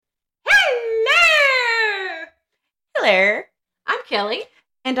Hello. I'm Kelly.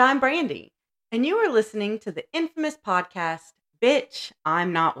 And I'm Brandy. And you are listening to the infamous podcast, Bitch,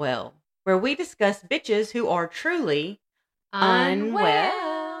 I'm Not Well, where we discuss bitches who are truly unwell.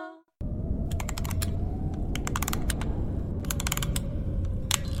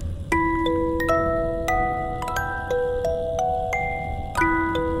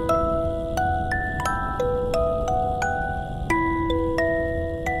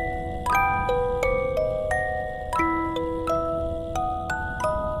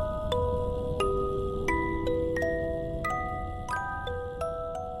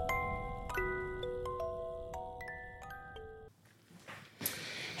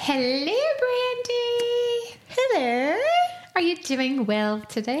 Hello, Brandy. Hello. Are you doing well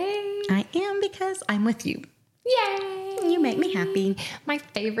today? I am because I'm with you. Yay. You make me happy. My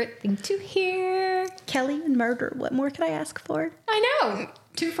favorite thing to hear. Kelly and murder. What more could I ask for? I know.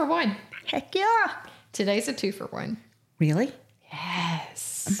 2 for 1. Heck yeah. Today's a 2 for 1. Really?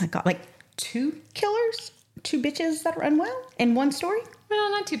 Yes. Oh my God. Like 2 killers? 2 bitches that are unwell in one story?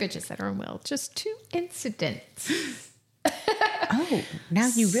 Well, not 2 bitches that are unwell. Just 2 incidents. Oh, now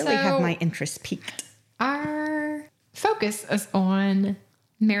you really have my interest piqued. Our focus is on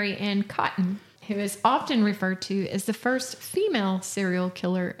Mary Ann Cotton, who is often referred to as the first female serial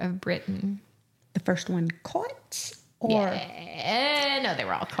killer of Britain. The first one caught? Or no, they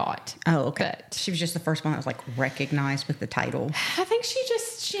were all caught. Oh, okay. But she was just the first one that was like recognized with the title. I think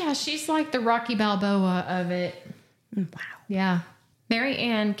she's like the Rocky Balboa of it. Wow. Yeah. Mary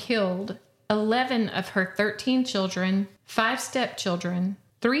Ann killed 11 of her 13 children, 5 stepchildren,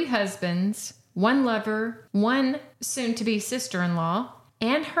 3 husbands, 1 lover, 1 soon-to-be sister-in-law,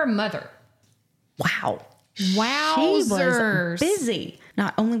 and her mother. Wow. Wowzers. She was busy.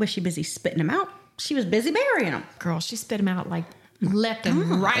 Not only was she busy spitting them out, she was busy burying them. Girl, she spit them out like left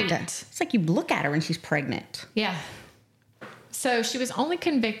and right. It's like you look at her and she's pregnant. Yeah. So she was only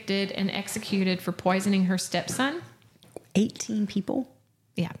convicted and executed for poisoning her stepson. 18 people?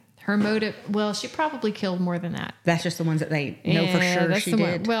 Yeah. Her motive, well, she probably killed more than that. That's just the ones that they know for sure she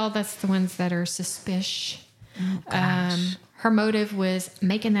did? That's the ones that are suspicious. Oh, gosh. Her motive was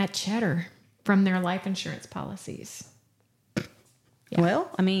making that cheddar from their life insurance policies. Yeah. Well,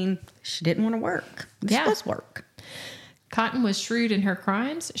 I mean, she didn't want to work. This does work. Cotton was shrewd in her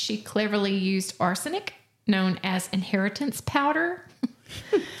crimes. She cleverly used arsenic, known as inheritance powder,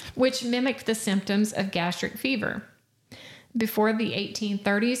 which mimicked the symptoms of gastric fever. Before the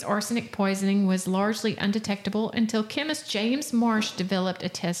 1830s, arsenic poisoning was largely undetectable until chemist James Marsh developed a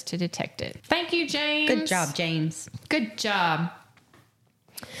test to detect it. Thank you, James. Good job, James. Good job.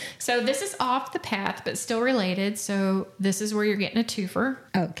 So this is off the path, but still related. So this is where you're getting a twofer.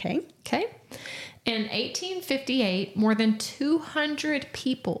 Okay. Okay. In 1858, more than 200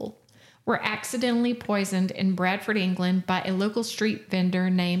 people were accidentally poisoned in Bradford, England by a local street vendor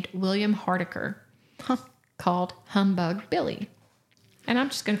named William Hardiker. Called Humbug Billy. And I'm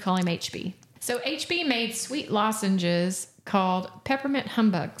just going to call him HB. So HB made sweet lozenges called peppermint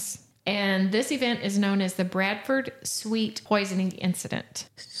humbugs. And this event is known as the Bradford Sweet Poisoning Incident.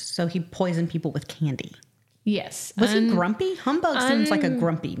 So he poisoned people with candy. Yes. Was he grumpy? Humbug seems like a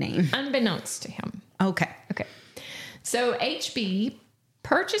grumpy name. Unbeknownst to him. Okay. So HB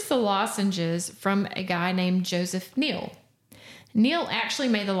purchased the lozenges from a guy named Joseph Neal. Neal actually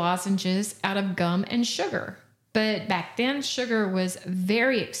made the lozenges out of gum and sugar. But back then, sugar was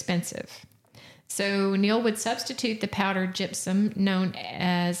very expensive. So Neal would substitute the powdered gypsum known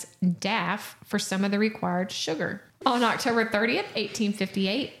as DAF for some of the required sugar. On October 30th,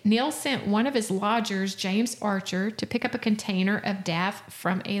 1858, Neal sent one of his lodgers, James Archer, to pick up a container of DAF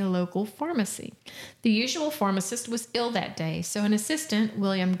from a local pharmacy. The usual pharmacist was ill that day, so an assistant,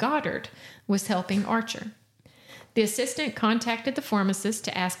 William Goddard, was helping Archer. The assistant contacted the pharmacist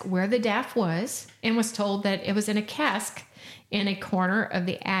to ask where the DAF was and was told that it was in a cask in a corner of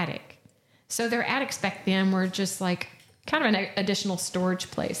the attic. So their attics back then were just like kind of an additional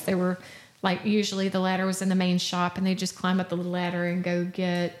storage place. They were like, usually the ladder was in the main shop and they just climb up the little ladder and go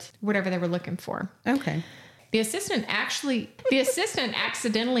get whatever they were looking for. Okay. The assistant accidentally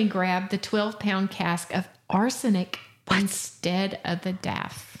grabbed the 12-pound cask of arsenic instead of the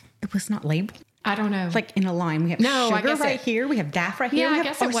DAF. It was not labeled? I don't know. Like in a line, we have sugar right here, we have DAF right here, we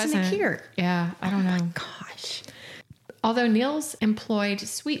have arsenic here. Yeah, I don't know. Oh my gosh. Although Neal's employed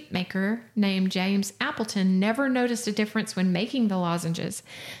sweet maker named James Appleton never noticed a difference when making the lozenges,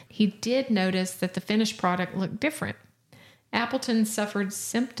 he did notice that the finished product looked different. Appleton suffered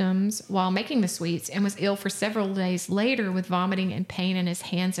symptoms while making the sweets and was ill for several days later with vomiting and pain in his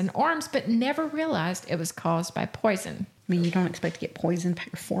hands and arms, but never realized it was caused by poison. I mean, you don't expect to get poisoned by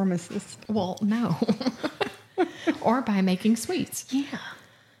your pharmacist. Well, no. or by making sweets. Yeah.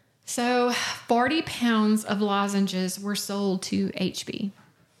 So 40 pounds of lozenges were sold to HB.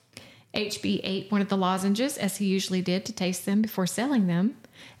 HB ate one of the lozenges, as he usually did, to taste them before selling them,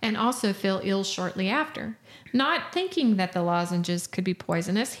 and also fell ill shortly after. Not thinking that the lozenges could be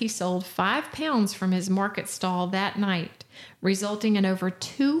poisonous, he sold 5 pounds from his market stall that night, resulting in over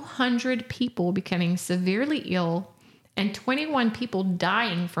 200 people becoming severely ill and 21 people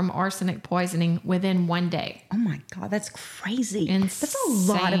dying from arsenic poisoning within one day. Oh my God, that's crazy. Insane. That's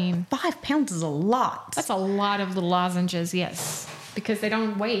a lot of 5 pounds is a lot. That's a lot of the lozenges, yes, because they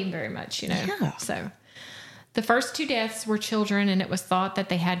don't weigh very much, Yeah. So the first 2 deaths were children, and it was thought that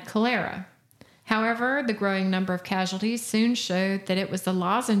they had cholera. However, the growing number of casualties soon showed that it was the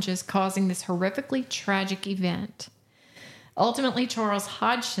lozenges causing this horrifically tragic event. Ultimately, Charles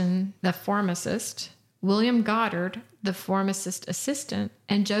Hodgson, the pharmacist, William Goddard, the pharmacist assistant,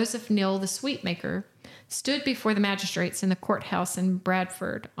 and Joseph Neal, the sweetmaker, stood before the magistrates in the courthouse in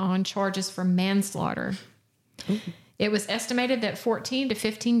Bradford on charges for manslaughter. Ooh. It was estimated that 14 to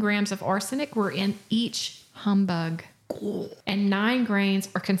 15 grams of arsenic were in each humbug. Cool. And 9 grains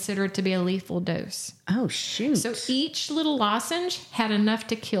are considered to be a lethal dose. Oh, shoot. So each little lozenge had enough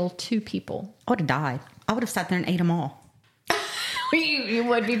to kill 2 people. I would have died. I would have sat there and ate them all. You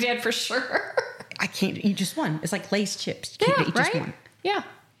would be dead for sure. I can't eat just one. It's like Lay's chips. You can't eat just one. Yeah.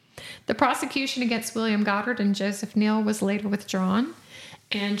 The prosecution against William Goddard and Joseph Neal was later withdrawn,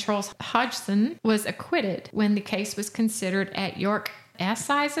 and Charles Hodgson was acquitted when the case was considered at York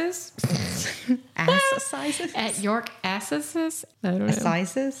Assizes. Assizes? At York Assizes? I don't know.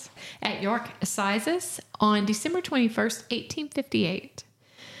 Assizes? At York Assizes on December 21st, 1858.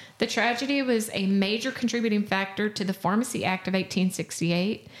 The tragedy was a major contributing factor to the Pharmacy Act of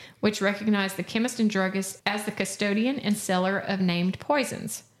 1868, which recognized the chemist and druggist as the custodian and seller of named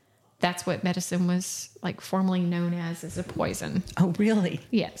poisons. That's what medicine was formerly known as a poison. Oh, really?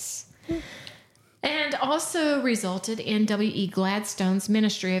 Yes. And also resulted in W.E. Gladstone's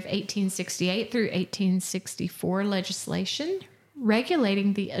Ministry of 1868 through 1864 legislation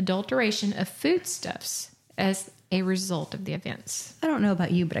regulating the adulteration of foodstuffs as a result of the events. I don't know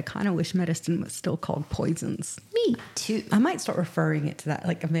about you, but I kind of wish medicine was still called poisons. Me too. I might start referring it to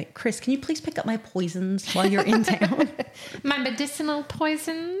that. Chris, can you please pick up my poisons while you're in town? My medicinal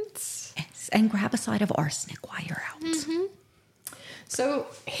poisons. Yes, and grab a side of arsenic while you're out. Mm-hmm. So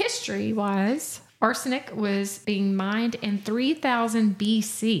history-wise, arsenic was being mined in 3000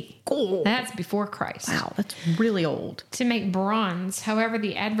 BC. Cool. That's before Christ. Wow, that's really old. To make bronze. However,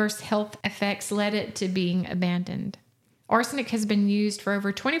 the adverse health effects led it to being abandoned. Arsenic has been used for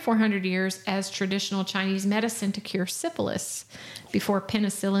over 2,400 years as traditional Chinese medicine to cure syphilis before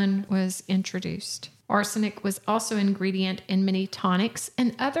penicillin was introduced. Arsenic was also an ingredient in many tonics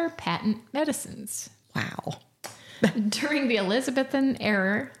and other patent medicines. Wow. During the Elizabethan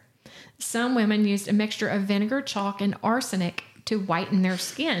era, some women used a mixture of vinegar, chalk, and arsenic to whiten their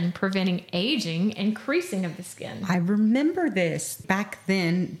skin, preventing aging and creasing of the skin. I remember this. Back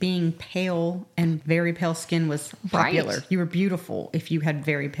then, being pale and very pale skin was popular. Right. You were beautiful if you had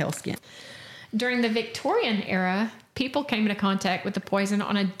very pale skin. During the Victorian era, people came into contact with the poison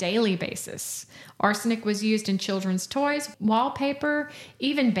on a daily basis. Arsenic was used in children's toys, wallpaper,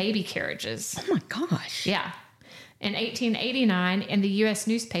 even baby carriages. Oh my gosh. Yeah. In 1889, in the U.S.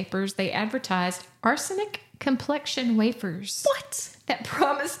 newspapers, they advertised arsenic complexion wafers. What? That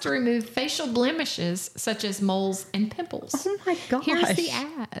promised to remove facial blemishes such as moles and pimples. Oh my gosh. Here's the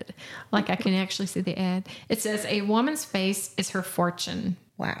ad. I can actually see the ad. It says, "A woman's face is her fortune."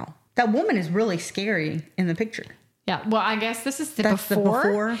 Wow. That woman is really scary in the picture. Yeah, well, I guess this is That's before, the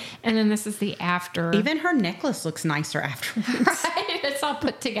before, and then this is the after. Even her necklace looks nicer afterwards. Right? It's all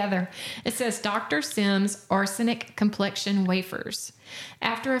put together. It says Dr. Sims Arsenic Complexion Wafers.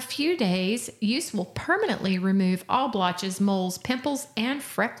 After a few days, use will permanently remove all blotches, moles, pimples, and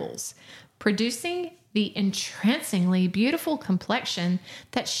freckles, producing the entrancingly beautiful complexion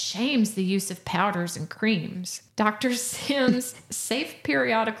that shames the use of powders and creams. Dr. Sims' safe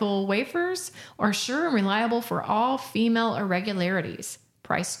periodical wafers are sure and reliable for all female irregularities.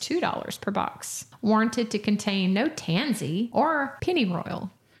 Price $2 per box. Warranted to contain no tansy or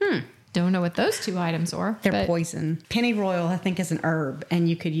pennyroyal. Don't know what those 2 items are. They're poison. Pennyroyal, I think, is an herb, and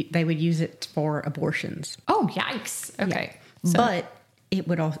they would use it for abortions. Oh, yikes. Okay. Yeah. But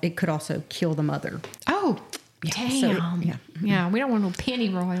it could also kill the mother. Oh, yeah, damn. So, yeah, we don't want no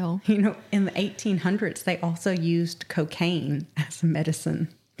pennyroyal. In the 1800s, they also used cocaine as a medicine.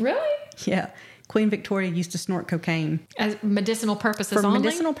 Really? Yeah. Queen Victoria used to snort cocaine. As medicinal purposes For only?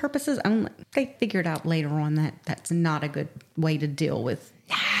 medicinal purposes only. They figured out later on that that's not a good way to deal with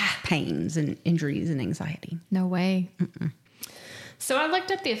pains and injuries and anxiety. No way. Mm-mm. So I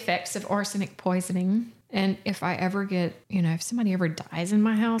looked up the effects of arsenic poisoning. And if I ever get, if somebody ever dies in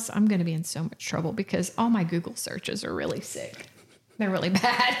my house, I'm going to be in so much trouble because all my Google searches are really sick. They're really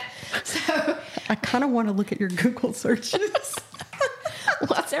bad. So I kind of want to look at your Google searches. Well,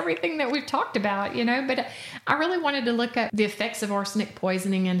 that's everything that we've talked about, but I really wanted to look at the effects of arsenic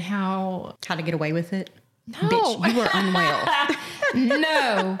poisoning and how to get away with it. No. Bitch, you were unwell.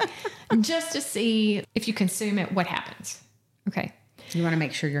 No, just to see if you consume it, what happens. Okay. You want to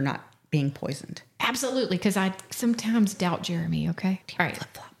make sure you're not being poisoned. Absolutely, because I sometimes doubt Jeremy, okay? All right.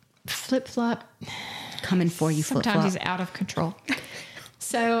 Flip-flop. Flip-flop. Coming for you, flip-flop. Sometimes he's out of control.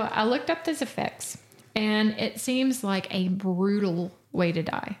 So I looked up those effects, and it seems like a brutal way to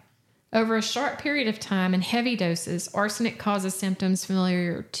die. Over a short period of time in heavy doses, arsenic causes symptoms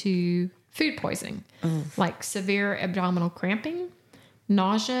familiar to food poisoning, like severe abdominal cramping,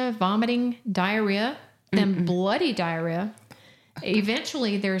 nausea, vomiting, diarrhea, then bloody diarrhea.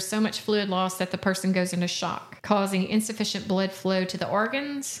 Eventually, there is so much fluid loss that the person goes into shock, causing insufficient blood flow to the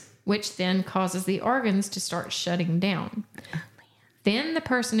organs, which then causes the organs to start shutting down. Then the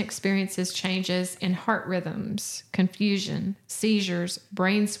person experiences changes in heart rhythms, confusion, seizures,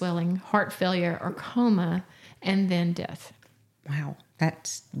 brain swelling, heart failure, or coma, and then death. Wow,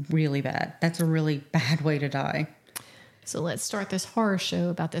 that's really bad. That's a really bad way to die. So let's start this horror show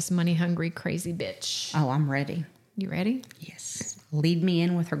about this money-hungry, crazy bitch. Oh, I'm ready. You ready? Yes. Lead me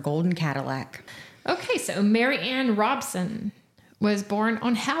in with her golden Cadillac. Okay, so Mary Ann Robson was born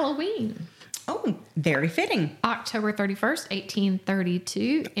on Halloween. Oh, very fitting. October 31st,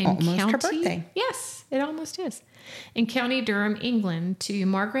 1832 in almost her birthday. Yes, it almost is. In County Durham, England, to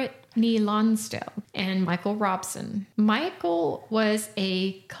Margaret Nee Lonsdale and Michael Robson. Michael was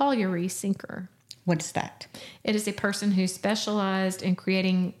a colliery sinker. What is that? It is a person who specialized in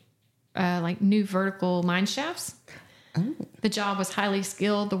creating new vertical mine shafts. Oh. The job was highly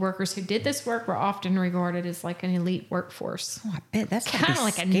skilled. The workers who did this work were often regarded as like an elite workforce. Oh, I bet that's kind of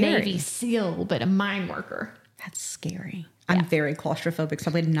like scary. A Navy SEAL, but a mine worker. That's scary. I'm very claustrophobic,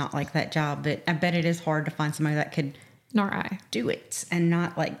 so I would not like that job, but I bet it is hard to find somebody that could Nor I. do it and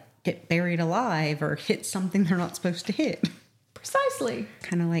not like get buried alive or hit something they're not supposed to hit. Precisely.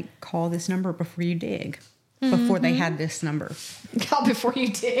 Kind of like call this number before you dig. Before they had this number. Call before you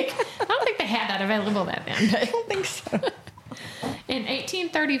dig. I don't think they had that available then. But I don't think so. In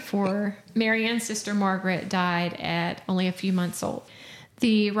 1834, Mary Ann's sister Margaret died at only a few months old.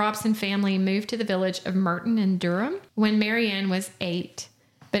 The Robson family moved to the village of Merton in Durham when Mary Ann was 8.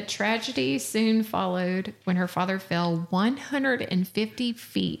 But tragedy soon followed when her father fell 150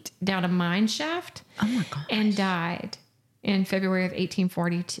 feet down a mine shaft and died in February of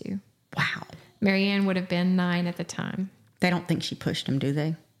 1842. Wow. Mary Ann would have been 9 at the time. They don't think she pushed him, do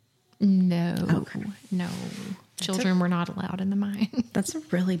they? No. Okay. No. Children were not allowed in the mine. That's a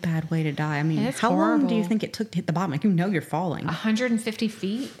really bad way to die. I mean, It's how horrible. long do you think it took to hit the bottom? Like, you're falling. 150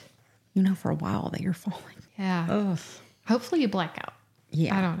 feet? You know for a while that you're falling. Yeah. Ugh. Hopefully you black out.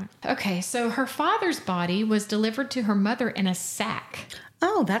 Yeah. I don't know. Okay, so her father's body was delivered to her mother in a sack,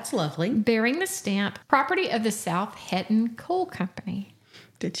 Oh, that's lovely. bearing the stamp, property of the South Hetton Coal Company.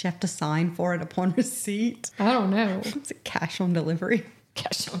 Did she have to sign for it upon receipt? I don't know. Was it cash on delivery?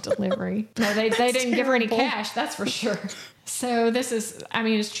 Cash on delivery. No, they didn't give her any terrible. cash, that's for sure. So this is,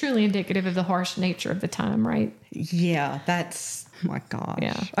 it's truly indicative of the harsh nature of the time, right? Yeah, that's, oh my gosh.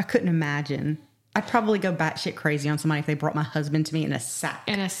 Yeah. I couldn't imagine. I'd probably go batshit crazy on somebody if they brought my husband to me in a sack.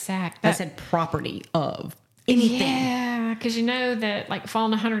 In a sack. That said property of anything. Yeah, because you know that like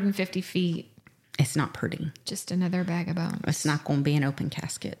falling 150 feet, It's not pretty. just another bag of bones. It's not going to be an open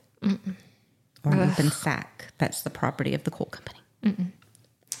casket. Or an open sack. That's the property of the coal company.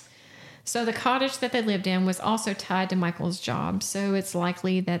 So the cottage that they lived in was also tied to Michael's job, so it's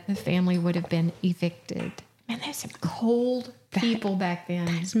likely that the family would have been evicted. Man, there's some cold people back then.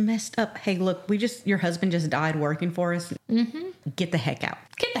 It's messed up. Hey, look, your husband just died working for us. Get the heck out.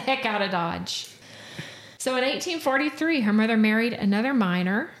 Get the heck out of Dodge. So in 1843, her mother married another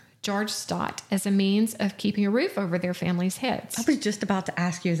miner, George Stott, as a means of keeping a roof over their family's heads. I was just about to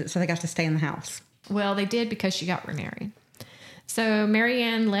ask you, is it so they got to stay in the house? Well, they did because she got remarried. So Mary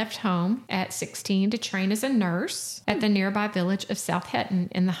Ann left home at 16 to train as a nurse at the nearby village of South Hetton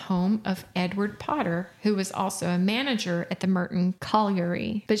in the home of Edward Potter, who was also a manager at the Merton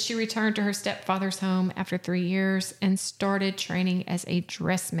Colliery. But she returned to her stepfather's home after 3 years and started training as a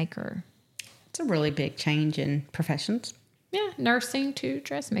dressmaker. It's a really big change in professions. Yeah, nursing to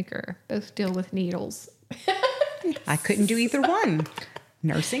dressmaker. Both deal with needles. I couldn't do either one.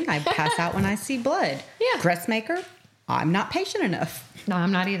 Nursing, I pass out when I see blood. Yeah. Dressmaker, I'm not patient enough. No,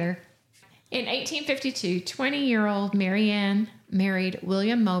 I'm not either. In 1852, 20-year-old Marianne married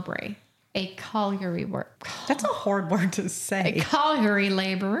William Mowbray, a colliery worker. That's a hard word to say. A colliery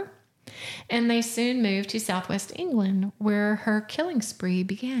laborer. And they soon moved to southwest England, where her killing spree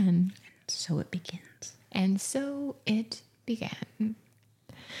began. So it begins. And so it began.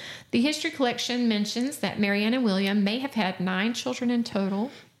 The history collection mentions that Marianne and William may have had 9 children in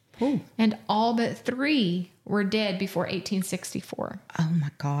total. Ooh. And all but 3 were dead before 1864. Oh my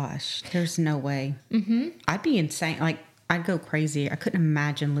gosh. There's no way. Mm-hmm. I'd be insane. Like, I'd go crazy. I couldn't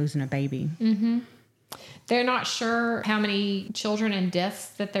imagine losing a baby. Mm-hmm. They're not sure how many children and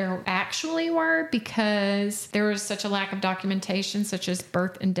deaths that there actually were because there was such a lack of documentation, such as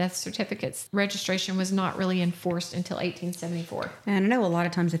birth and death certificates. Registration was not really enforced until 1874. And I know a lot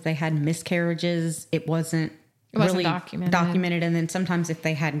of times if they had miscarriages, it wasn't really documented. And then sometimes if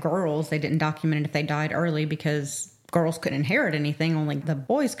they had girls, they didn't document it if they died early because girls couldn't inherit anything. Only the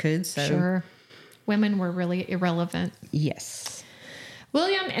boys could. So. Sure. Women were really irrelevant. Yes.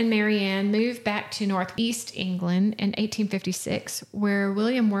 William and Marianne moved back to northeast England in 1856, where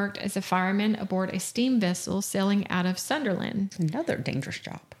William worked as a fireman aboard a steam vessel sailing out of Sunderland. Another dangerous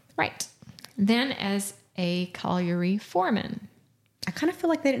job. Right. Then as a colliery foreman. I kind of feel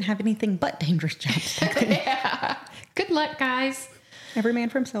like they didn't have anything but dangerous jobs back then. Yeah. Good luck, guys. Every man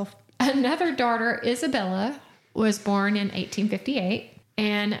for himself. Another daughter, Isabella, was born in 1858,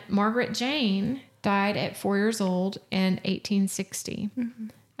 and Margaret Jane died at 4 years old in 1860. Mm-hmm.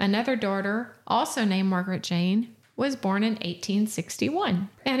 Another daughter, also named Margaret Jane, was born in 1861.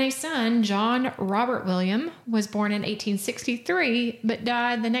 And a son, John Robert William, was born in 1863, but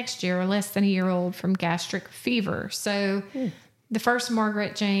died the next year, less than a year old, from gastric fever. So the first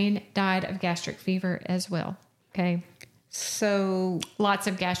Margaret Jane died of gastric fever as well. Okay. So lots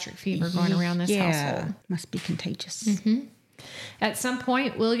of gastric fever going around this household. Must be contagious. Mm-hmm. At some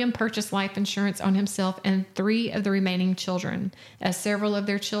point, William purchased life insurance on himself and 3 of the remaining children, as several of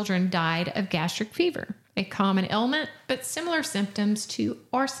their children died of gastric fever, a common ailment, but similar symptoms to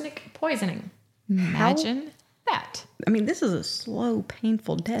arsenic poisoning. Imagine that. I mean, this is a slow,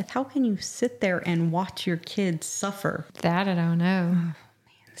 painful death. How can you sit there and watch your kids suffer? That I don't know. Oh, man,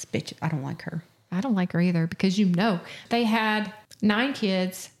 this bitch, I don't like her. I don't like her either because, they had 9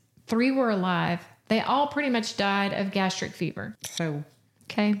 kids, 3 were alive. They all pretty much died of gastric fever. So,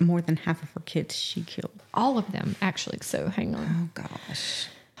 okay, more than half of her kids she killed. All of them, actually. So, hang on. Oh, gosh.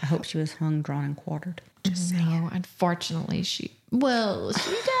 I hope she was hung, drawn, and quartered. Just saying. No, unfortunately, she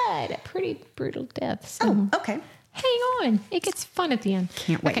died a pretty brutal death. So okay. Hang on. It gets fun at the end.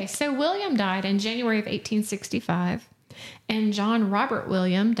 Can't wait. Okay, so William died in January of 1865, and John Robert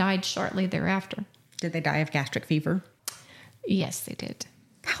William died shortly thereafter. Did they die of gastric fever? Yes, they did.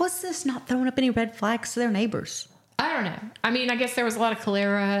 How is this not throwing up any red flags to their neighbors? I don't know. I mean, I guess there was a lot of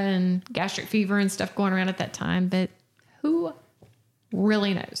cholera and gastric fever and stuff going around at that time, but who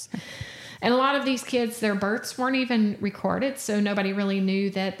really knows? And a lot of these kids, their births weren't even recorded, so nobody really knew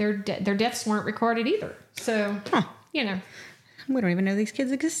that their deaths weren't recorded either. So, We don't even know these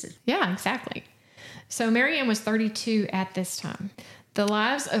kids existed. Yeah, exactly. So Marianne was 32 at this time. The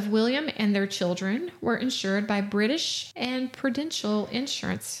lives of William and their children were insured by British and Prudential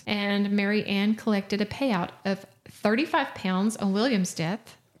Insurance, and Mary Ann collected a payout of £35 on William's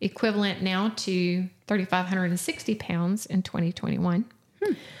death, equivalent now to £3,560 in 2021.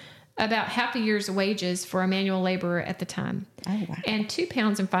 About half a year's wages for a manual laborer at the time. Oh, wow. And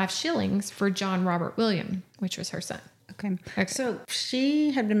 £2.05 for John Robert William, which was her son. Okay. So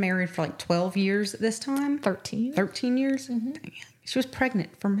she had been married for like 12 years at this time? 13. 13 years? Mm-hmm. Dang. She was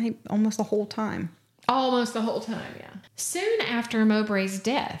pregnant for almost the whole time. Almost the whole time, yeah. Soon after Mowbray's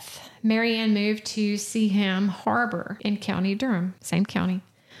death, Marianne moved to Seaham Harbor in County Durham, same county,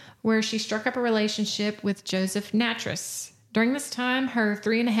 where she struck up a relationship with Joseph Nattrass. During this time, her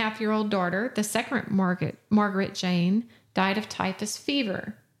 3.5-year-old daughter, the second Margaret Jane, died of typhus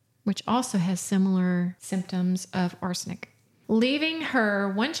fever, which also has similar symptoms of arsenic, leaving her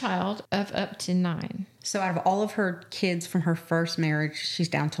one child of up to 9. So out of all of her kids from her first marriage, she's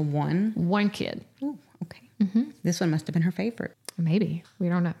down to 1? 1 kid. Oh, okay. Mm-hmm. This one must have been her favorite. Maybe. We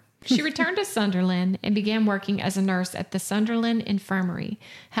don't know. She returned to Sunderland and began working as a nurse at the Sunderland Infirmary,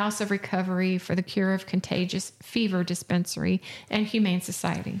 House of Recovery for the Cure of Contagious Fever Dispensary, and Humane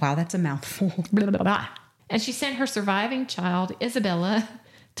Society. Wow, that's a mouthful. Blah, blah, blah. And she sent her surviving child, Isabella,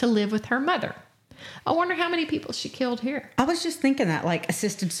 to live with her mother. I wonder how many people she killed here. I was just thinking that, like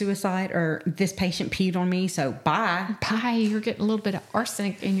assisted suicide or this patient peed on me, so bye. Bye. You're getting a little bit of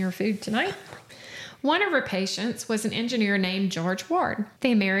arsenic in your food tonight. One of her patients was an engineer named George Ward.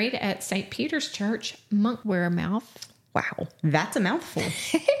 They married at St. Peter's Church, Monkwearmouth. Wow, that's a mouthful.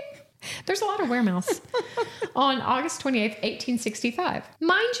 There's a lot of weremouths. On August 28th, 1865.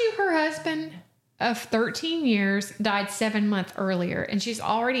 Mind you, her husband of 13 years died 7 months earlier, and she's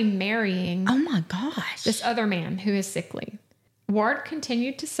already marrying Oh my gosh. this other man who is sickly. Ward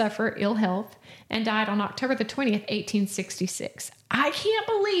continued to suffer ill health and died on October the 20th, 1866. I can't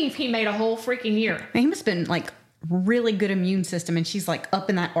believe he made a whole freaking year. He must have been like really good immune system, and she's like up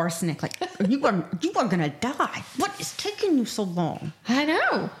in that arsenic, like, you are gonna die. What is taking you so long? I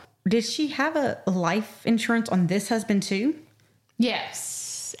know. Did she have a life insurance on this husband too?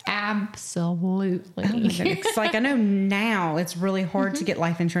 Yes, absolutely. Oh my goodness. It's like, I know now it's really hard to get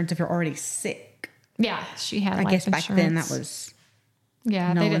life insurance if you're already sick. Yeah, she had I life guess back insurance. then that was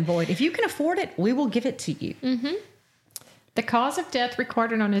null and void. If you can afford it, we will give it to you. Mm-hmm. The cause of death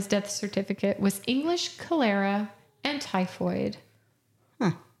recorded on his death certificate was English cholera and typhoid.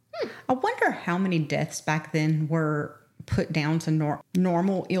 Huh. I wonder how many deaths back then were put down to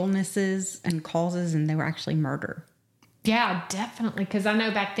normal illnesses and causes, and they were actually murder. Yeah, definitely. Because I know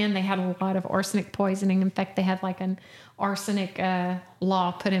back then they had a lot of arsenic poisoning. In fact, they had like an arsenic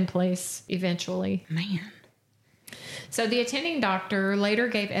law put in place eventually. Man. So the attending doctor later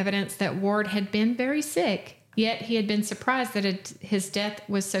gave evidence that Ward had been very sick, yet he had been surprised that his death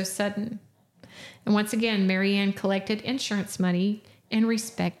was so sudden. And once again, Mary Ann collected insurance money in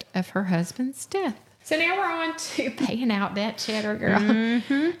respect of her husband's death. So now we're on to paying out that cheddar, girl.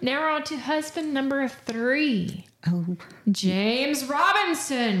 Mm-hmm. Now we're on to husband number 3. Oh. James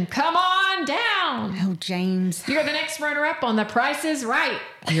Robinson. Come on down. Oh, James. You're the next runner-up on The Price is Right.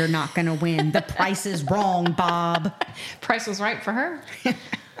 You're not going to win. The price is wrong, Bob. Price was right for her.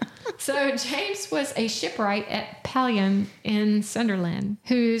 So James was a shipwright at Palion in Sunderland,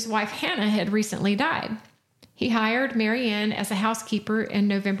 whose wife Hannah had recently died. He hired Mary Ann as a housekeeper in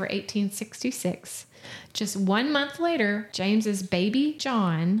November 1866. Just 1 month later, James's baby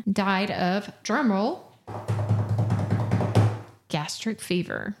John died of, drumroll, gastric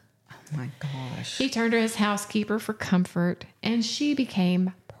fever. Oh my gosh. He turned to his housekeeper for comfort, and she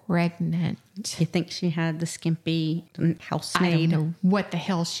became pregnant. You think she had the skimpy housemaid? I don't know what the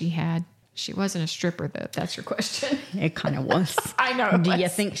hell she had. She wasn't a stripper, though. If that's your question. It kind of was. I know. Do you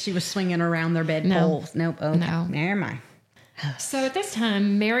think she was swinging around their bed poles? Nope. Okay. No. Never mind. So at this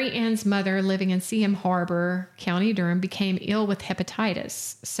time, Mary Ann's mother, living in Seaham Harbor, County Durham, became ill with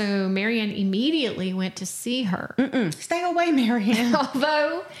hepatitis. So Mary Ann immediately went to see her. Stay away, Mary Ann.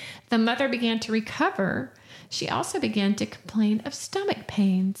 Although the mother began to recover, she also began to complain of stomach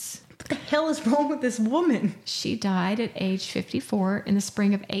pains. What the hell is wrong with this woman? She died at age 54 in the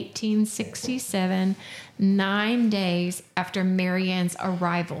spring of 1867, 9 days after Mary Ann's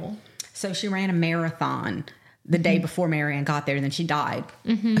arrival. So she ran a marathon the day before Mary Ann got there, and then she died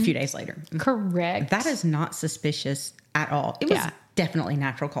a few days later. Correct. That is not suspicious at all. It was definitely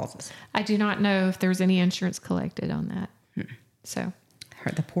natural causes. I do not know if there was any insurance collected on that. So...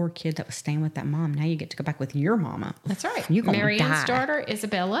 The poor kid that was staying with that mom. Now you get to go back with your mama. That's right. You're gonna Mary Ann's die. daughter,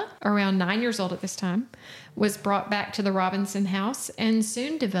 Isabella, around 9 years old at this time, was brought back to the Robinson house and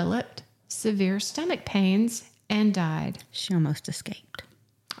soon developed severe stomach pains and died. She almost escaped.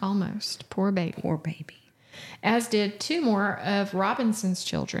 Almost. Poor baby. Poor baby. As did 2 more of Robinson's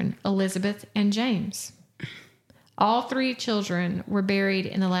children, Elizabeth and James. All 3 children were buried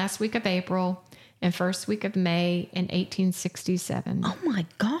in the last week of April and first week of May in 1867. Oh my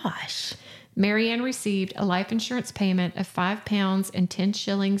gosh. Mary Ann received a life insurance payment of £5 and 10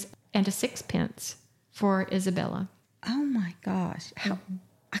 shillings and a 6p for Isabella. Oh my gosh. How,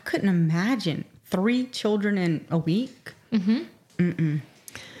 I couldn't imagine 3 children in a week.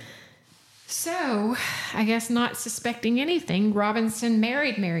 So, I guess not suspecting anything, Robinson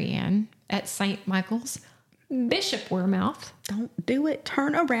married Mary Ann at St. Michael's, Bishop Wearmouth. Don't do it.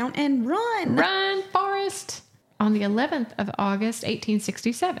 Turn around and run. Run, Forrest! On the 11th of August,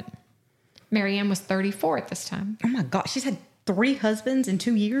 1867. Mary Ann was 34 at this time. Oh my God. She's had 3 husbands in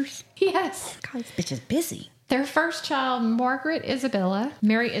 2 years? Yes. God, this bitch is busy. Their first child, Margaret Isabella,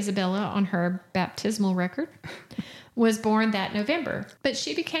 Mary Isabella on her baptismal record, was born that November. But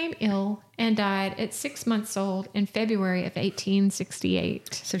she became ill and died at 6 months old in February of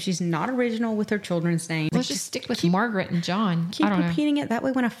 1868. So she's not original with her children's names. Let's just stick with Margaret and John. Keep I don't repeating it. That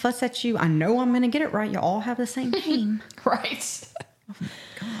way when I fuss at you, I know I'm going to get it right. You all have the same name. Right. Oh my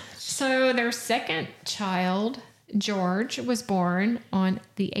gosh. So their second child, George, was born on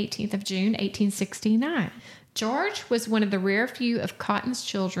the 18th of June, 1869. George was one of the rare few of Cotton's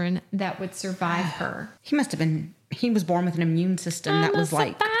children that would survive her. He must have been, he was born with an immune system that was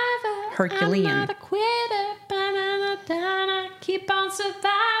like Herculean. I'm not a quitter, but keep on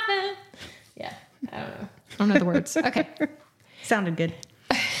surviving. Yeah, I don't know. don't know the words. Okay. Sounded good.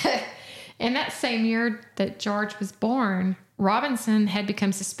 In that same year that George was born, Robinson had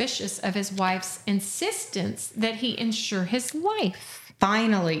become suspicious of his wife's insistence that he insure his life.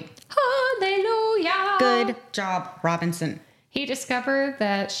 Finally. Hallelujah. Good job, Robinson. He discovered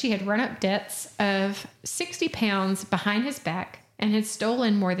that she had run up debts of 60 pounds behind his back and had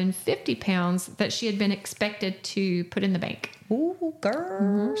stolen more than 50 pounds that she had been expected to put in the bank. Ooh,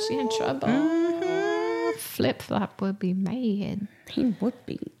 girl. She in trouble. Mm-hmm. Flip-Flop would be mad. He would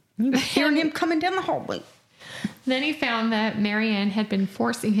be. You hearing him coming down the hallway. Then he found that Marianne had been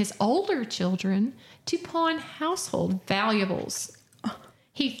forcing his older children to pawn household valuables.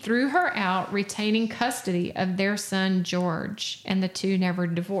 He threw her out, retaining custody of their son, George, and the two never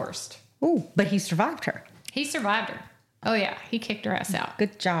divorced. Oh, but he survived her. He survived her. Oh, yeah. He kicked her ass out.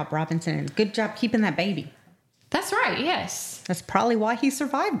 Good job, Robinson. And good job keeping that baby. That's right. Yes. That's probably why he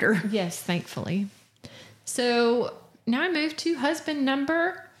survived her. Yes, thankfully. So now I move to husband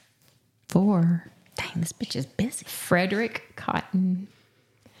number 4. Dang, this bitch is busy. Frederick Cotton.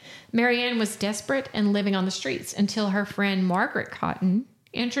 Marianne was desperate and living on the streets until her friend Margaret Cotton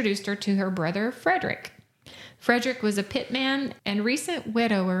introduced her to her brother Frederick. Frederick was a pitman and recent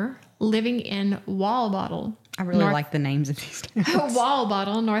widower living in Walbottle. I really like the names of these towns.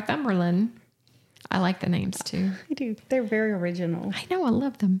 Walbottle, Northumberland. I like the names too. I do. They're very original. I know, I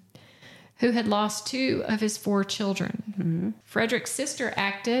love them. Who had lost 2 of his 4 children. Mm-hmm. Frederick's sister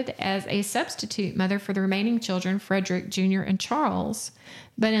acted as a substitute mother for the remaining children, Frederick Jr. and Charles.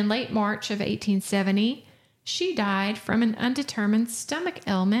 But in late March of 1870, she died from an undetermined stomach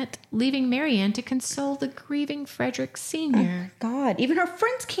ailment, leaving Marianne to console the grieving Frederick Sr. Oh, God, even her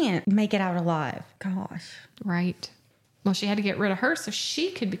friends can't make it out alive. Gosh. Right. Well, she had to get rid of her so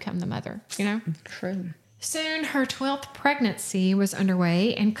she could become the mother, you know? True. Soon, her 12th pregnancy was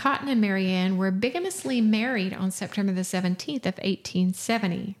underway, and Cotton and Marianne were bigamously married on September the 17th of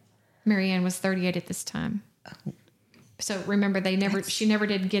 1870. Marianne was 38 at this time. Oh. So remember, she never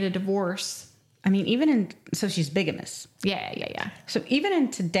did get a divorce. I mean, so she's bigamous. Yeah. So even in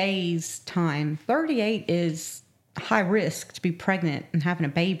today's time, 38 is high risk to be pregnant and having a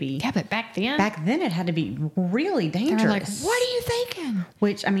baby. Yeah, but back then it had to be really dangerous. They're like, what are you thinking?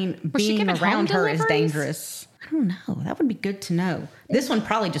 Which, I mean, being around her is dangerous. I don't know. That would be good to know. This one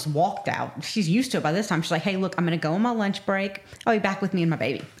probably just walked out. She's used to it by this time. She's like, hey, look, I'm going to go on my lunch break. I'll be back with me and my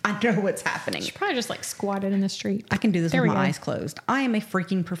baby. I know what's happening. She probably just like squatted in the street. I can do this with my eyes closed. I am a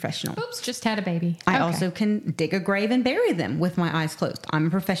freaking professional. Oops, just had a baby. I also can dig a grave and bury them with my eyes closed. I'm a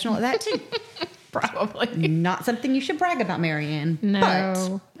professional at that too. Probably. Not something you should brag about, Marianne.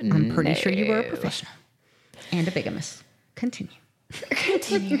 No. But I'm pretty sure you were a professional. And a bigamist. Continue.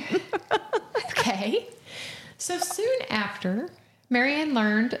 Okay. So soon after, Marianne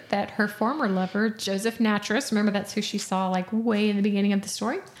learned that her former lover, Joseph Nattrass, remember that's who she saw like way in the beginning of the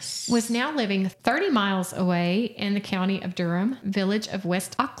story, was now living 30 miles away in the county of Durham, village of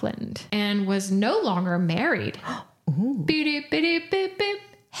West Auckland, and was no longer married. Ooh.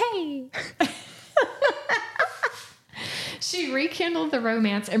 Hey. She rekindled the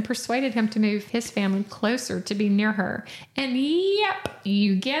romance and persuaded him to move his family closer to be near her. And yep,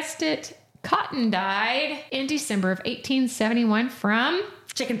 you guessed it, Cotton died in December of 1871 from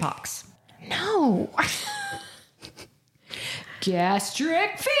chicken pox. No.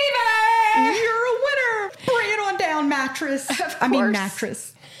 Gastric fever. You're a winner. Bring it on down, mattress.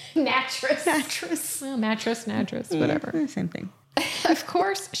 Nattress. Nattress. Well, mattress, whatever. Same thing. Of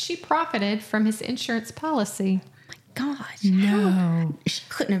course, she profited from his insurance policy. Gosh. No. She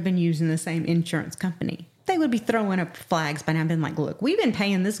couldn't have been using the same insurance company. They would be throwing up flags by now and been like, look, we've been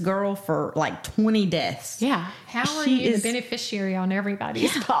paying this girl for like 20 deaths. Yeah. How are you the beneficiary on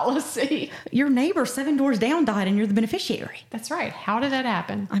everybody's policy? Your neighbor 7 doors down died and you're the beneficiary. That's right. How did that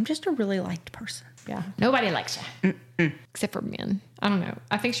happen? I'm just a really liked person. Yeah. Nobody likes you. Mm-mm. Except for men. I don't know.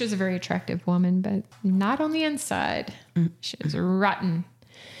 I think she was a very attractive woman, but not on the inside. Mm-mm. She was rotten.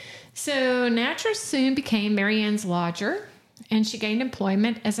 So Nattrass soon became Marianne's lodger, and she gained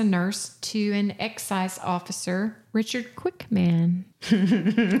employment as a nurse to an excise officer, Richard Quickman.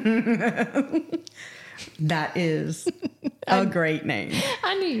 That is a great name.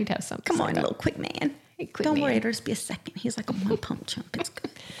 I knew you'd have something. Come on, little Quickman. Hey, Quickman. Don't worry, it'll just be a second. He's like a one pump chump. It's good.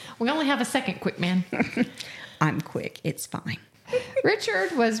 We only have a second, Quickman. I'm quick. It's fine.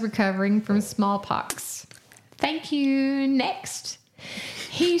 Richard was recovering from smallpox. Thank you. Next.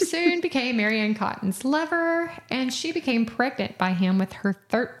 He soon became Marianne Cotton's lover, and she became pregnant by him with her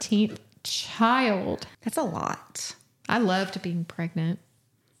 13th child. That's a lot. I loved being pregnant,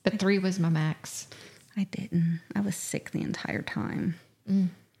 but 3 was my max. I didn't. I was sick the entire time. It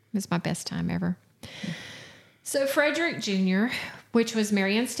was my best time ever. So Frederick Jr., which was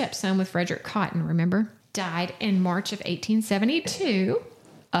Marianne's stepson with Frederick Cotton, remember, died in March of 1872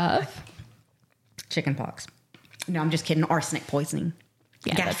 of... chickenpox. No, I'm just kidding. Arsenic poisoning.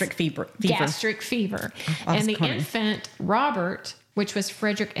 Yeah, gastric fever. Gastric fever. And the infant, Robert, which was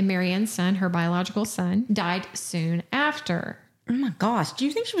Frederick and Marianne's son, her biological son, died soon after. Oh my gosh. Do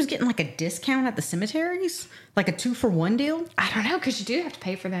you think she was getting like a discount at the cemeteries? Like a 2-for-1 deal? I don't know, because you do have to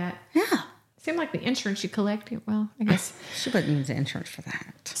pay for that. Yeah. Seemed like the insurance you collected. Well, I guess. She wouldn't use the insurance for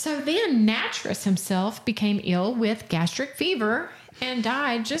that. So then Nattrass himself became ill with gastric fever and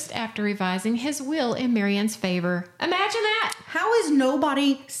died just after revising his will in Marianne's favor. Imagine that. How is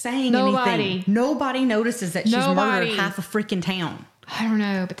nobody saying anything? Nobody notices that she's murdered half a freaking town. I don't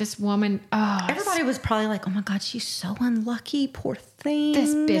know, but this woman... Everybody was probably like, oh my God, she's so unlucky. Poor thing.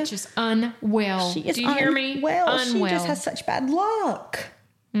 This bitch is unwell. She is Do you hear me? Unwell. She just has such bad luck.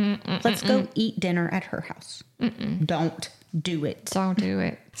 Let's go eat dinner at her house. Don't do it. Don't do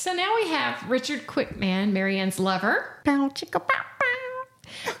it. So now we have Richard Quickman, Marianne's lover. Bow, chicka, bow,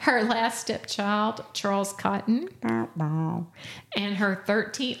 bow. Her last stepchild, Charles Cotton. Bow, bow. And her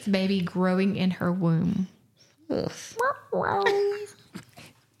 13th baby growing in her womb.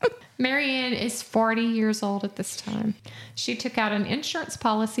 Marianne is 40 years old at this time. She took out an insurance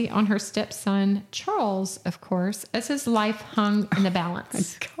policy on her stepson, Charles, of course, as his life hung in the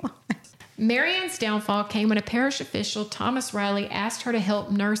balance. Oh God. Marianne's downfall came when a parish official, Thomas Riley, asked her to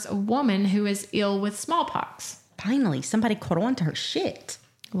help nurse a woman who is ill with smallpox. Finally, somebody caught on to her shit.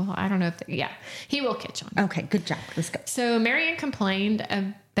 Well, I don't know if... he will catch on. Okay, good job. Let's go. So Marianne complained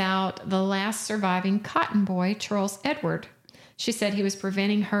about the last surviving Cotton boy, Charles Edward. She said he was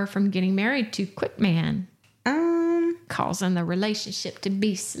preventing her from getting married to Quickman. Causing the relationship to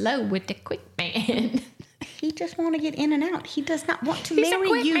be slow with the Quickman. He just want to get in and out. He does not want to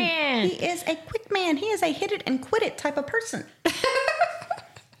marry you. Man. He is a quick man. He is a hit it and quit it type of person.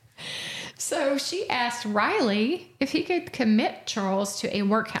 So she asked Riley if he could commit Charles to a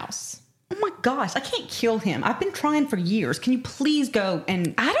workhouse. Oh my gosh, I can't kill him. I've been trying for years. Can you please go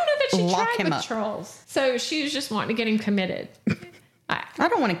and I don't know that she lock tried him with up. Charles. So she was just wanting to get him committed. I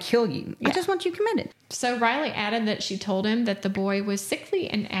don't want to kill you. Yeah. I just want you committed. So Riley added that she told him that the boy was sickly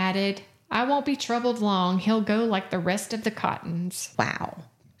and added, I won't be troubled long. He'll go like the rest of the Cottons. Wow.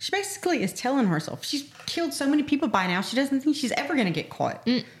 She basically is telling herself she's killed so many people by now. She doesn't think she's ever going to get caught.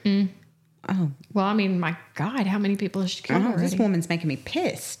 Oh. Well, I mean, my God, how many people has she killed already? This woman's making me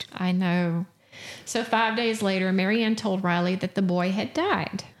pissed. I know. So 5 days later, Marianne told Riley that the boy had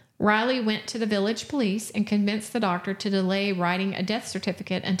died. Riley went to the village police and convinced the doctor to delay writing a death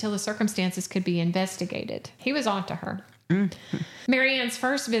certificate until the circumstances could be investigated. He was on to her. Marianne's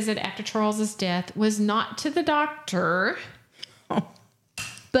first visit after Charles's death was not to the doctor,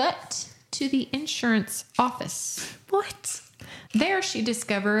 but to the insurance office. What? There she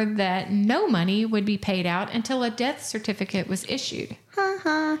discovered that no money would be paid out until a death certificate was issued.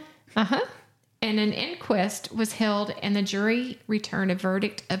 And an inquest was held and the jury returned a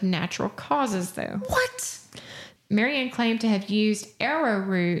verdict of natural causes, though. What? Marianne claimed to have used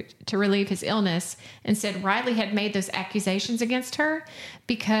arrowroot to relieve his illness and said Riley had made those accusations against her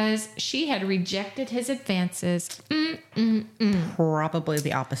because she had rejected his advances. Probably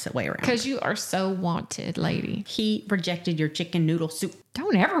the opposite way around. Because you are so wanted, lady. He rejected your chicken noodle soup.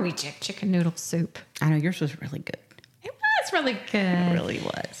 Don't ever reject chicken noodle soup. I know, yours was really good. It was really good. It really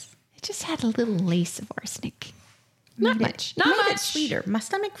was. It just had a little lace of arsenic. Not much. Not much. It sweeter. My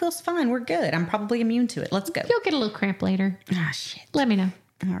stomach feels fine. We're good. I'm probably immune to it. Let's go. You'll get a little cramp later. Ah, shit. Let me know.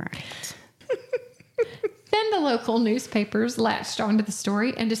 All right. Then the local newspapers latched onto the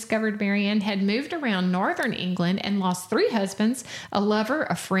story and discovered Marianne had moved around northern England and lost 3 husbands, a lover,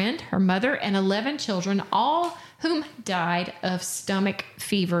 a friend, her mother, and 11 children, all whom died of stomach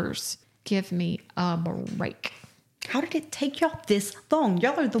fevers. Give me a break. How did it take y'all this long?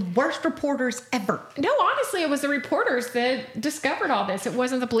 Y'all are the worst reporters ever. No, honestly, it was the reporters that discovered all this. It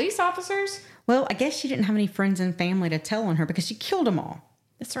wasn't the police officers. Well, I guess she didn't have any friends and family to tell on her because she killed them all.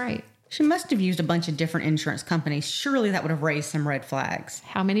 That's right. She must have used a bunch of different insurance companies. Surely that would have raised some red flags.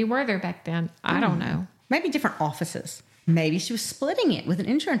 How many were there back then? I don't know. Maybe different offices. Maybe she was splitting it with an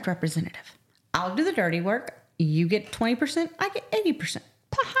insurance representative. I'll do the dirty work. You get 20%, I get 80%.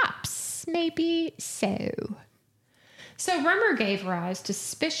 Perhaps. Maybe so. So rumor gave rise to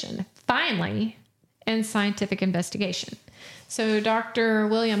suspicion, finally, in scientific investigation. So Dr.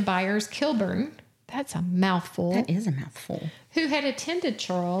 William Byers Kilburn, that's a mouthful. That is a mouthful. Who had attended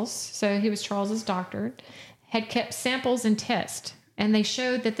Charles, so he was Charles's doctor, had kept samples and tests, and they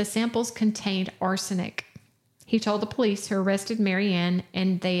showed that the samples contained arsenic. He told the police who arrested Marianne,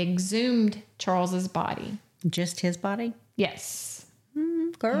 and they exhumed Charles's body. Just his body? Yes.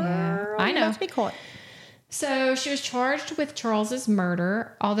 Girl, yeah, I know. Must be caught. So she was charged with Charles's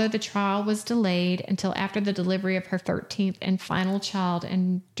murder, although the trial was delayed until after the delivery of her 13th and final child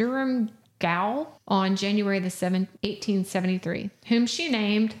in Durham Gowl on January the 7th, 1873, whom she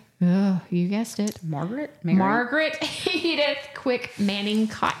named, you guessed it, Margaret Edith Quick Manning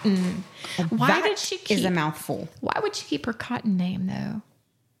Cotton. Why did she keep... is a mouthful. Why would she keep her Cotton name, though?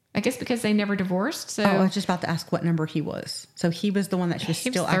 I guess because they never divorced. So I was just about to ask what number he was. So he was the one that she was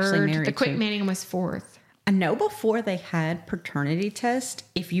still actually married to. The Quick Manning was 4th. I know before they had paternity test,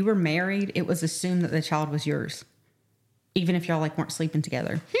 if you were married, it was assumed that the child was yours. Even if y'all weren't sleeping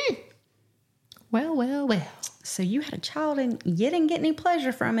together. Well. So you had a child and you didn't get any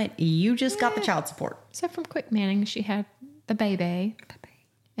pleasure from it. You just got the child support. So from Quick Manning, she had the baby.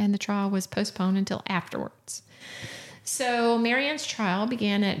 And the trial was postponed until afterwards. So Marianne's trial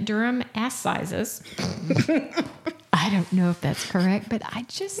began at Durham Assizes. I don't know if that's correct, but I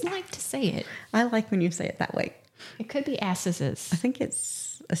just like to say it. I like when you say it that way. It could be Assizes. I think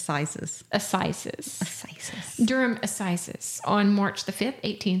it's Assizes. Durham Assizes on March the 5th,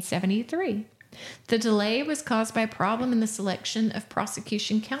 1873. The delay was caused by a problem in the selection of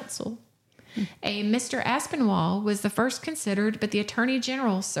prosecution counsel. A Mr. Aspinwall was the first considered, but the Attorney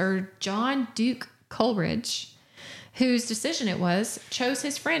General, Sir John Duke Coleridge, whose decision it was, chose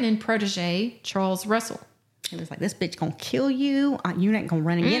his friend and protege, Charles Russell. He was like, this bitch gonna kill you. You ain't gonna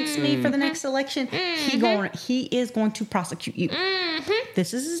run against me for the next election. He is going to prosecute you.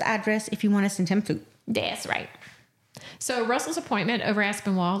 This is his address if you want to send him food. That's right. So Russell's appointment over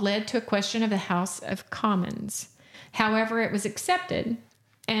Aspinwall led to a question of the House of Commons. However, it was accepted,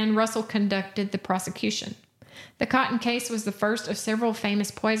 and Russell conducted the prosecution. The Cotton case was the first of several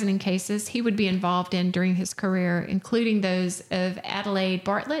famous poisoning cases he would be involved in during his career, including those of Adelaide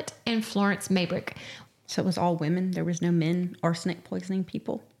Bartlett and Florence Maybrick. So it was all women? There was no men arsenic poisoning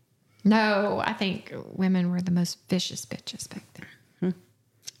people? No, I think women were the most vicious bitches back then.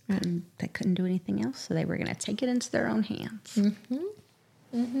 And they couldn't do anything else, so they were going to take it into their own hands.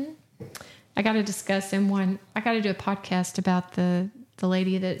 I got to discuss I got to do a podcast about the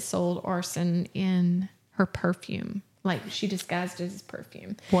lady that sold arson in her perfume. Like, she disguised it as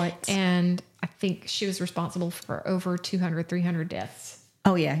perfume. What? And I think she was responsible for over 200, 300 deaths.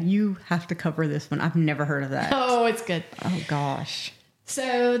 Oh, yeah. You have to cover this one. I've never heard of that. Oh, it's good. Oh, gosh.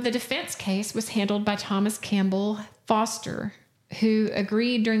 So the defense case was handled by Thomas Campbell Foster, who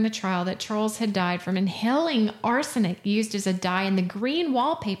agreed during the trial that Charles had died from inhaling arsenic used as a dye in the green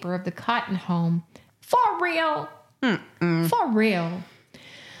wallpaper of the Cotton home. For real. For real.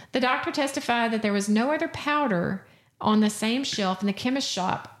 The doctor testified that there was no other powder on the same shelf in the chemist's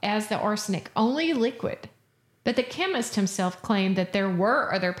shop as the arsenic, only liquid. But the chemist himself claimed that there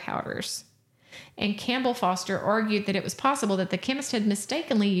were other powders. And Campbell Foster argued that it was possible that the chemist had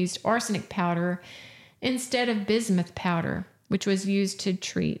mistakenly used arsenic powder instead of bismuth powder, which was used to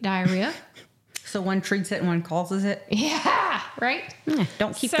treat diarrhea. So one treats it and one causes it? Yeah, right?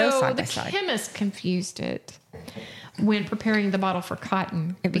 Don't keep those side by side. So the chemist confused it when preparing the bottle for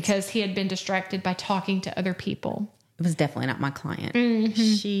Cotton because he had been distracted by talking to other people. It was definitely not my client.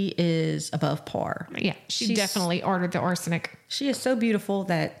 She is above par. Yeah, she definitely ordered the arsenic. She is so beautiful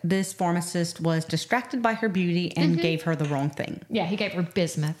that this pharmacist was distracted by her beauty and gave her the wrong thing. Yeah, he gave her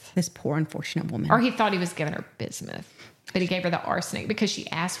bismuth. This poor, unfortunate woman. Or he thought he was giving her bismuth. But he gave her the arsenic because she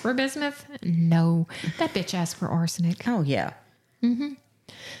asked for bismuth. No, that bitch asked for arsenic. Oh, yeah.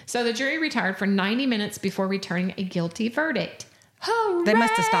 So the jury retired for 90 minutes before returning a guilty verdict. Hooray! They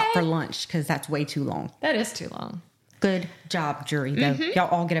must have stopped for lunch because that's way too long. That is too long. Good job, jury, though. Y'all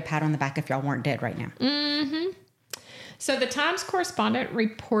all get a pat on the back if y'all weren't dead right now. So the Times correspondent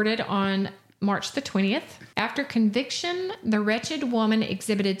reported on March the 20th. After conviction, the wretched woman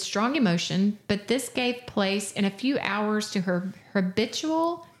exhibited strong emotion, but this gave place in a few hours to her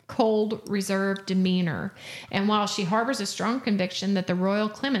habitual, cold, reserved demeanor. And while she harbors a strong conviction that the royal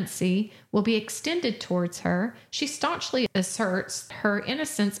clemency will be extended towards her, she staunchly asserts her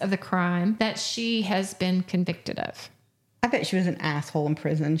innocence of the crime that she has been convicted of. I bet she was an asshole in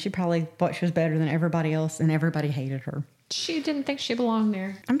prison. She probably thought she was better than everybody else, and everybody hated her. She didn't think she belonged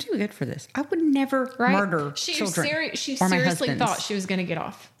there. I'm too good for this. I would never murder children. She seriously thought she was going to get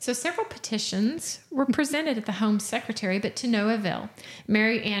off. So several petitions were presented at the Home Secretary, but to no avail.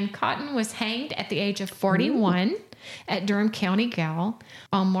 Mary Ann Cotton was hanged at the age of 41 at Durham County Gaol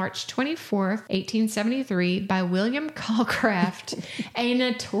on March 24th, 1873 by William Calcraft, a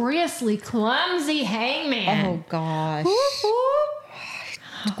notoriously clumsy hangman. Oh, gosh.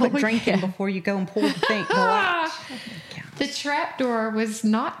 Quit drinking before you go and pull the latch. The trapdoor was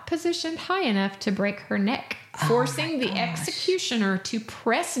not positioned high enough to break her neck, forcing the executioner to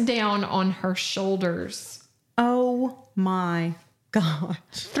press down on her shoulders. Oh my gosh.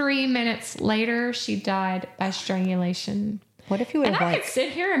 3 minutes later, she died by strangulation. What if you would have I could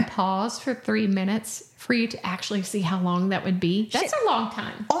sit here and pause for 3 minutes for you to actually see how long that would be. That's a long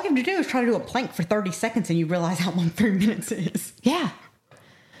time. All you have to do is try to do a plank for 30 seconds and you realize how long 3 minutes is. Yeah.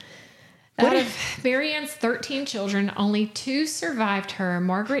 Out of Marianne's 13 children, only 2 survived her.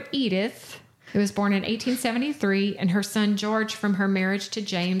 Margaret Edith, who was born in 1873, and her son George from her marriage to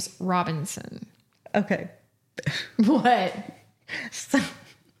James Robinson. Okay. What?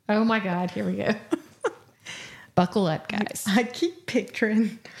 Oh my God, here we go. Buckle up, guys. I keep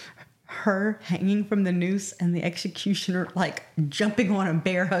picturing her hanging from the noose and the executioner like jumping on a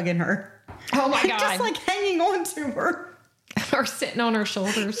bear, hugging her. Oh my God. Just like hanging on to her. Or sitting on her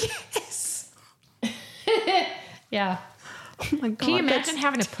shoulders. Yes. Yeah. Oh my God. Can you imagine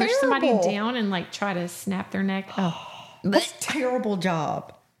having to push somebody down and like try to snap their neck? Oh, that's a terrible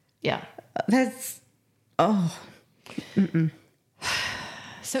job. Yeah. That's,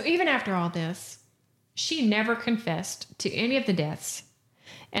 So even after all this, she never confessed to any of the deaths.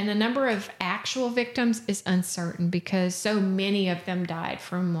 And the number of actual victims is uncertain because so many of them died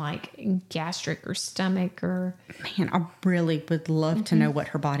from like gastric or stomach or... Man, I really would love to know what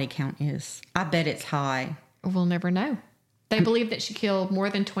her body count is. I bet it's high. We'll never know. They believe that she killed more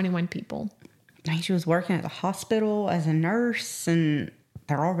than 21 people. I mean, she was working at the hospital as a nurse and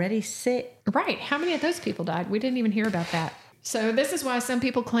they're already sick. Right. How many of those people died? We didn't even hear about that. So this is why some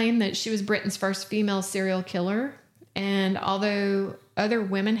people claim that she was Britain's first female serial killer. And although other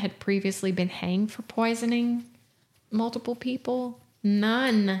women had previously been hanged for poisoning multiple people,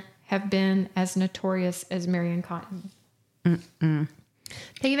 none have been as notorious as Marianne Cotton. Mm-mm.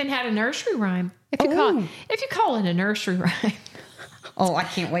 They even had a nursery rhyme. If you call it a nursery rhyme. Oh, I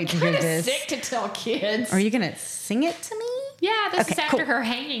can't wait to hear this. Sick to tell kids. Are you going to sing it to me? Yeah, this is after her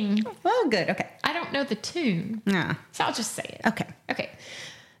hanging. Oh, good. Okay. I don't know the tune. Yeah. So I'll just say it. Okay.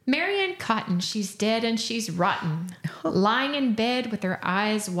 Marianne Cotton, she's dead and she's rotten, lying in bed with her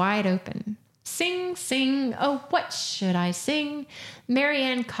eyes wide open. Sing, sing, oh, what should I sing?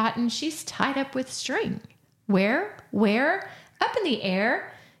 Marianne Cotton, she's tied up with string. Where? Up in the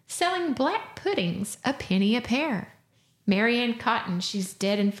air, selling black puddings, a penny a pair. Marianne Cotton, she's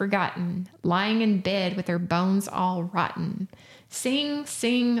dead and forgotten, lying in bed with her bones all rotten. Sing,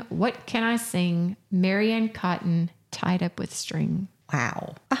 sing, what can I sing? Marianne Cotton, tied up with string.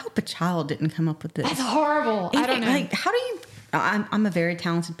 Wow. I hope a child didn't come up with this. That's horrible. I don't know. Like, how do you... I'm a very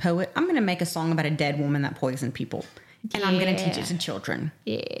talented poet. I'm going to make a song about a dead woman that poisoned people. And I'm going to teach it to children.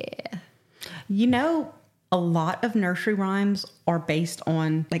 Yeah. You know, a lot of nursery rhymes are based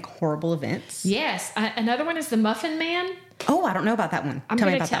on, like, horrible events. Yes. Another one is The Muffin Man. Oh, I don't know about that one. Tell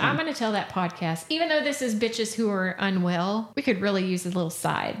me about that one. I'm going to tell that podcast. Even though this is bitches who are unwell, we could really use a little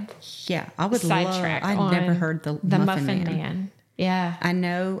side. Yeah, I would sidetrack. I've never heard the Muffin Man. Yeah. I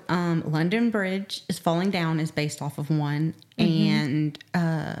know London Bridge is Falling Down is based off of one. Mm-hmm. And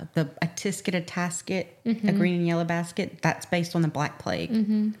the A Tisket, a Tasket, a Green and Yellow Basket, that's based on the Black Plague.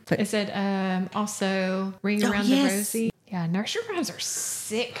 Mm-hmm. But is it also Ring Around the Rosie? Yeah, nursery rhymes are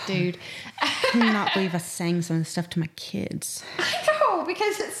sick, dude. I cannot believe I sang some of the stuff to my kids. I know,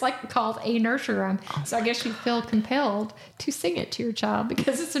 because it's like called a nursery rhyme. So I guess you feel compelled to sing it to your child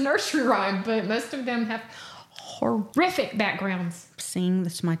because it's a nursery rhyme. But most of them have horrific backgrounds. Sing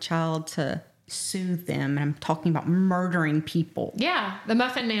this to my child to soothe them, and I'm talking about murdering people. Yeah, the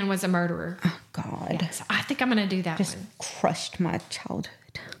Muffin Man was a murderer. Oh, God. Yeah, so I think I'm going to do that Just one. crushed my childhood.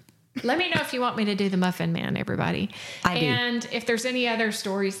 Let me know if you want me to do the Muffin Man, everybody. I do. And if there's any other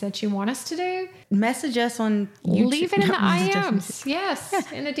stories that you want us to do, message us on YouTube. Leave it in the IMs. Yes,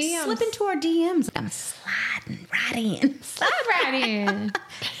 in the DMs. Slip into our DMs. I'm sliding right in. Slide right in.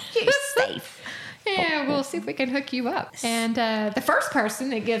 You're safe. Yeah, we'll see if we can hook you up. And the first person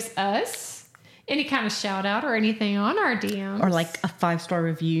that gives us any kind of shout out or anything on our DMs. Or like a 5-star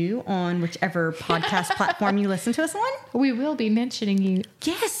review on whichever podcast platform you listen to us on. We will be mentioning you.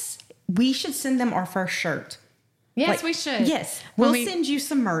 Yes. We should send them our first shirt. Yes, we should. Yes. We'll send you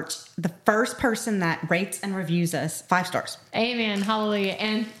some merch. The first person that rates and reviews us, 5 stars. Amen. Hallelujah.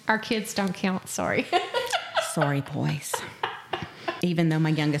 And our kids don't count. Sorry. Sorry, boys. Even though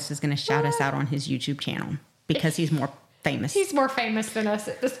my youngest is going to shout us out on his YouTube channel because he's more famous. He's more famous than us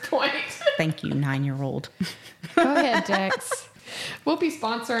at this point. Thank you, 9-year-old. Go ahead, Dex. We'll be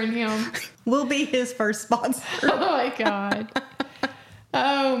sponsoring him. We'll be his first sponsor. Oh, my God.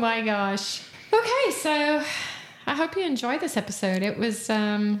 Oh, my gosh. Okay, so I hope you enjoyed this episode. It was...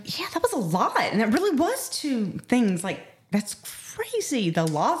 Yeah, that was a lot. And it really was 2 things. Like, that's crazy. The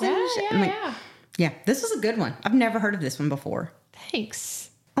lozenge. Yeah, this was a good one. I've never heard of this one before. Thanks.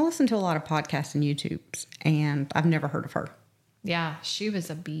 I listen to a lot of podcasts and YouTubes, and I've never heard of her. Yeah, she was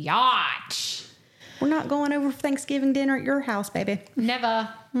a biatch. We're not going over for Thanksgiving dinner at your house, baby. Never.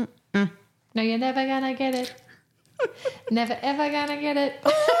 No, you're never gonna get it. Never, ever gonna get it.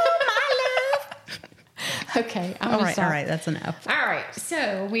 Oh, my love. Okay, all right, that's enough. All right,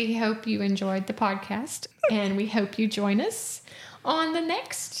 so we hope you enjoyed the podcast, and we hope you join us on the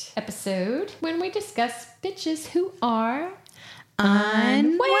next episode when we discuss bitches who are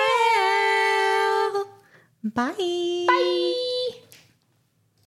unwell. Bye. Bye.